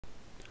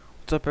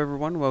What's up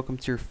everyone, welcome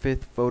to your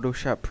 5th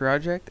Photoshop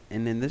project,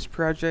 and in this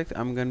project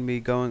I'm going to be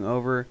going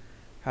over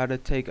how to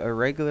take a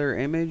regular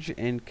image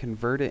and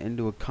convert it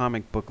into a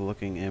comic book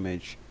looking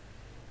image.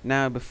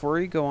 Now before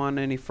you go on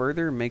any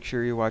further, make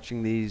sure you're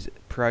watching these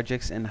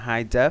projects in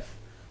high def.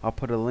 I'll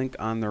put a link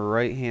on the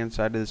right hand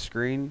side of the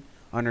screen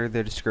under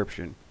the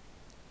description.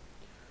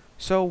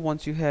 So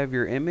once you have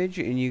your image,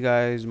 and you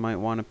guys might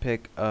want to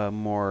pick a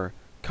more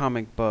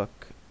comic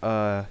book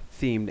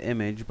themed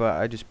image, but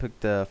I just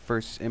picked the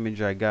first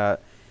image I got.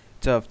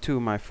 It's of two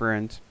of my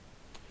friends.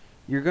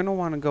 You're going to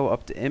want to go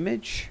up to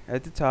image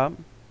at the top,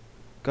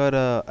 go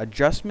to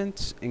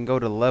adjustments, and go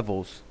to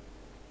levels.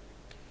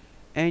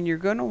 And you're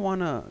going to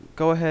want to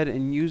go ahead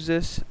and use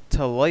this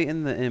to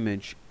lighten the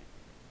image.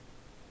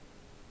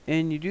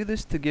 And you do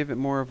this to give it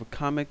more of a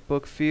comic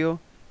book feel.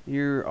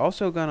 You're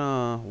also going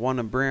to want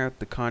to bring out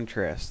the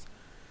contrast.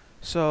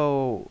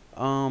 So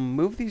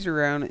move these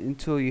around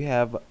until you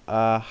have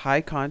a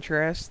high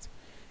contrast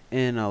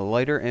and a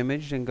lighter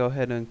image, and go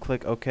ahead and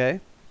click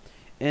OK.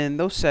 And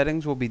those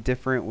settings will be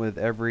different with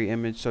every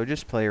image, so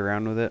just play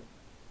around with it.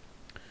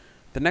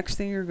 The next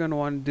thing you're going to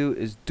want to do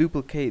is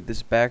duplicate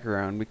this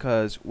background,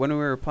 because when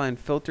we're applying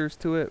filters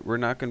to it, we're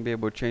not going to be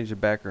able to change the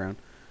background.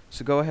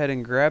 So go ahead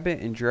and grab it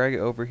and drag it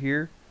over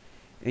here,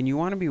 and you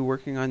want to be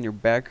working on your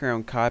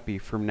background copy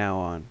from now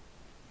on.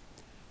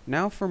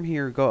 Now from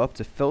here, go up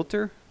to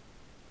filter,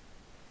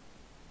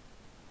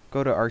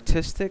 go to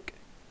artistic,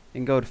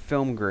 and go to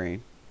film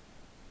grain.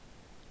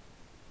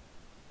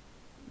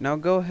 Now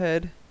go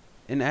ahead,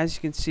 and as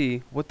you can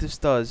see, what this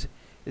does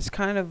is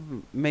kind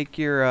of make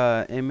your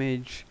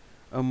image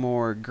a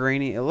more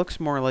grainy. It looks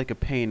more like a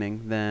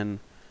painting than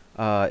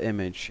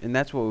image, and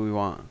that's what we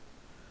want.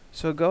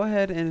 So go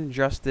ahead and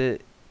adjust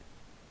it,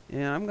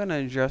 and I'm gonna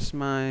adjust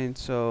mine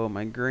so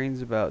my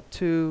grain's about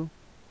 2.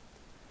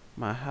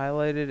 My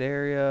highlighted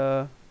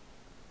area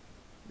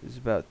is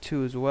about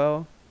 2 as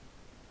well.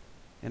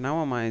 And I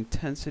want my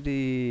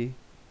intensity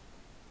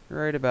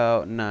right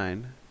about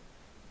 9.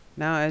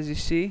 Now as you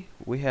see,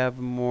 we have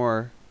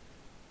more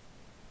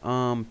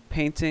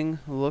painting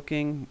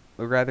looking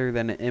rather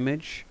than an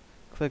image.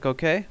 Click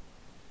OK.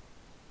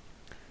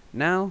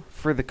 Now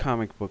for the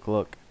comic book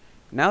look.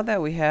 Now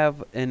that we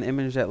have an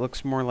image that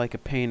looks more like a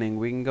painting,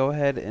 we can go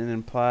ahead and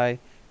apply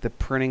the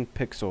printing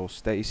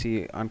pixels that you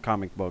see on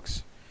comic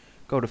books.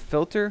 Go to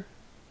filter,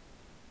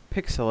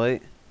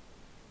 pixelate,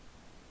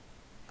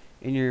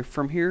 and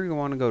from here you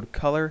want to go to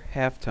color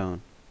halftone.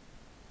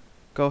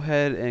 Go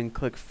ahead and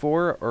click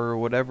 4 or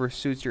whatever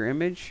suits your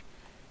image,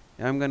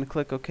 and I'm going to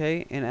click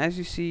OK. And as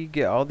you see, you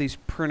get all these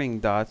printing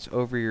dots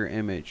over your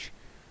image.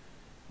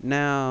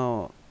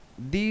 Now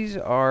these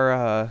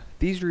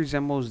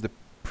resembles the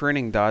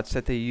printing dots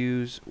that they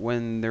use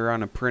when they're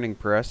on a printing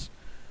press,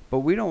 but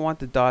we don't want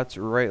the dots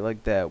right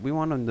like that. We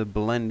want them to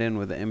blend in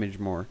with the image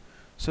more.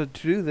 So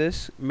to do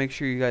this, make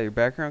sure you got your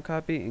background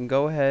copy and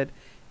go ahead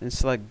and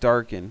select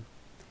darken.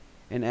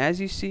 And as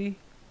you see,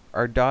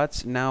 our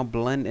dots now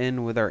blend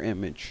in with our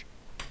image.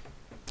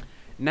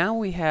 Now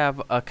we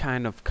have a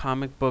kind of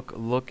comic book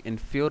look and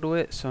feel to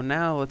it, so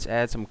now let's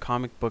add some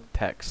comic book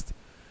text.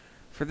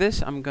 For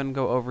this, I'm going to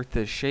go over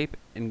to shape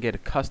and get a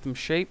custom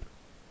shape.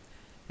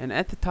 And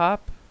at the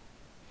top,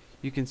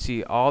 you can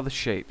see all the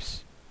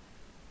shapes.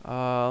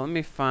 Let's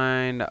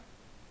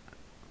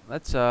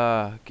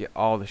get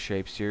all the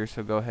shapes here,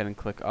 so go ahead and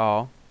click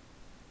all.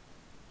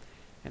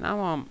 And I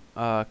want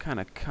kind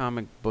of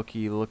comic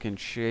booky looking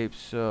shape,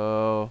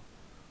 so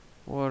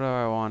what do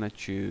I want to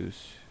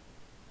choose?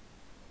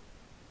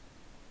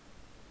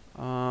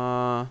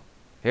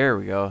 Here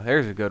we go.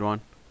 There's a good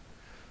one.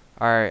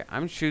 Alright,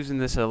 I'm choosing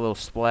this a little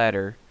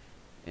splatter,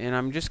 and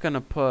I'm just going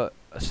to put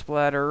a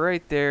splatter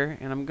right there,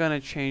 and I'm going to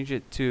change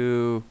it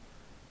to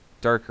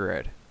dark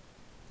red.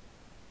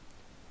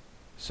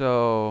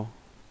 So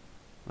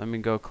let me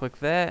go click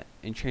that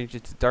and change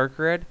it to dark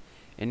red.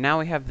 And now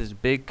we have this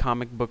big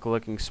comic book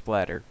looking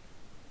splatter.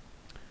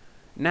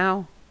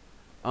 Now,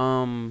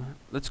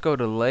 let's go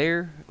to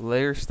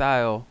layer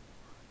style,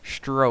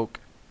 stroke.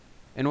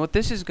 And what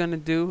this is going to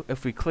do,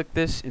 if we click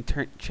this and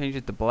change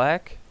it to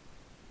black,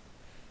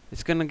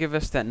 it's going to give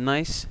us that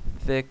nice,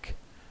 thick,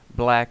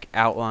 black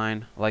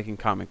outline like in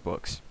comic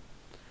books.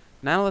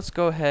 Now let's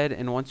go ahead,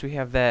 and once we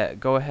have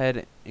that, go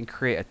ahead and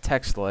create a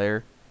text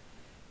layer.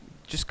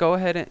 Just go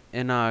ahead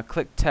and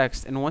click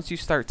text, and once you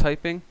start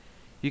typing,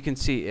 you can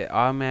see it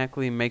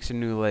automatically makes a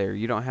new layer.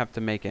 You don't have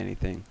to make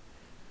anything.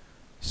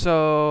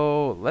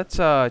 So let's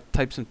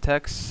type some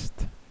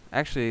text.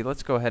 Actually,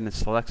 let's go ahead and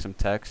select some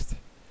text.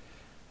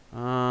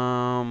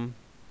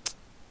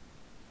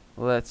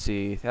 Let's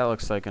see. That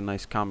looks like a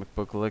nice comic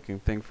book looking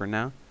thing for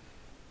now.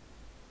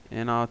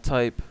 And I'll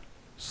type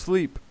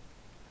sleep,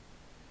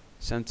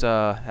 since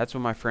that's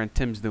what my friend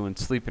Tim's doing,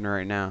 sleeping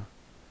right now.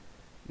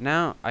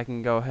 Now I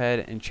can go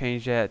ahead and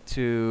change that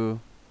to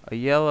a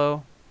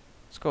yellow.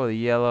 Let's go with a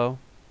yellow.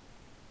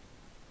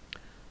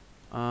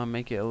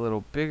 Make it a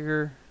little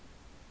bigger.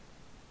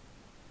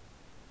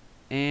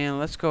 And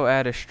let's go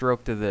add a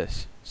stroke to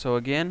this. So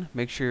again,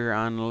 make sure you're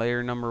on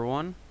layer number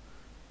 1.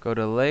 Go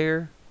to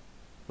layer,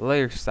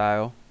 layer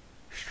style,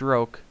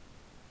 stroke,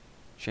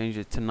 change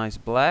it to nice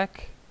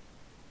black.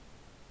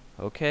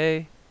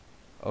 Okay,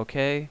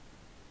 okay.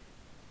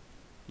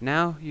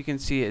 Now you can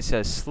see it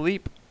says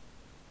sleep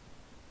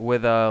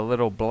with a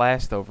little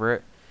blast over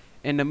it.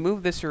 And to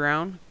move this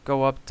around,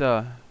 go up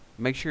to,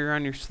 make sure you're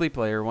on your sleep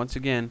layer once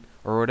again,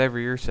 or whatever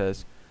yours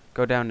says.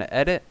 Go down to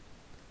edit,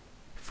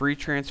 free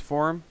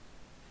transform.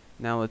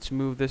 Now let's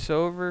move this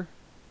over.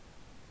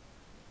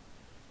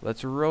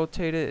 Let's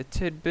rotate it a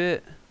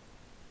tidbit.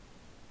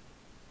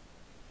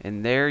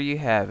 And there you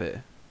have it.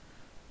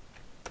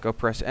 Go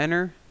press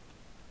enter.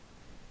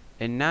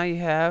 And now you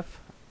have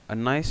a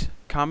nice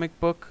comic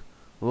book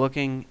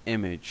looking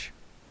image.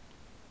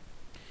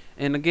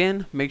 And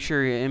again, make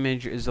sure your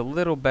image is a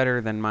little better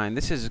than mine.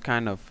 This is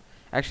kind of,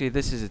 actually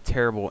this is a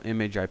terrible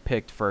image I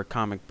picked for a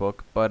comic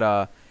book,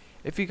 but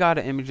if you got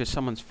an image of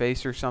someone's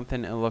face or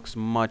something, it looks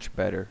much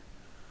better.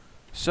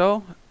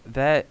 So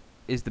that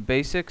is the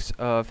basics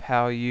of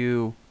how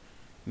you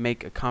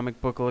make a comic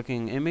book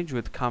looking image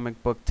with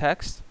comic book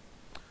text.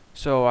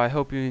 So I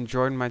hope you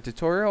enjoyed my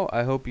tutorial.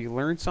 I hope you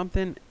learned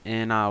something,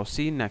 and I'll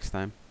see you next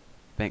time.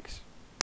 Thanks.